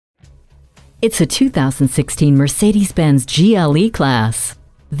It's a 2016 Mercedes-Benz GLE class.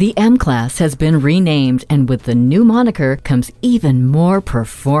 The M-Class has been renamed, and with the new moniker comes even more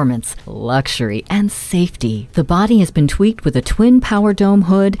performance, luxury, and safety. The body has been tweaked with a twin power dome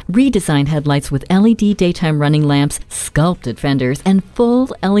hood, redesigned headlights with LED daytime running lamps, sculpted fenders, and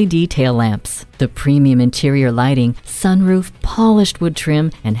full LED tail lamps. The premium interior lighting, sunroof, polished wood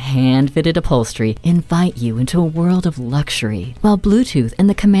trim, and hand-fitted upholstery invite you into a world of luxury, while Bluetooth and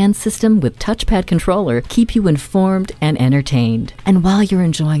the command system with touchpad controller keep you informed and entertained. And while you're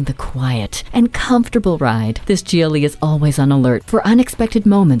enjoying the quiet and comfortable ride, this GLE is always on alert for unexpected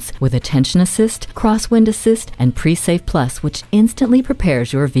moments with attention assist, crosswind assist, and Pre-Safe Plus, which instantly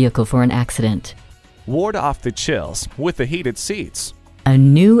prepares your vehicle for an accident. Ward off the chills with the heated seats. A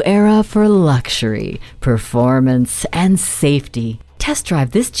new era for luxury, performance, and safety. Test drive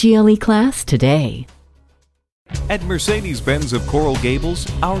this GLE class today. At Mercedes-Benz of Coral Gables,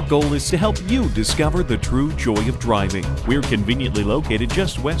 our goal is to help you discover the true joy of driving. We're conveniently located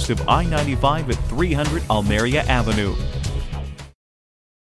just west of I-95 at 300 Almeria Avenue.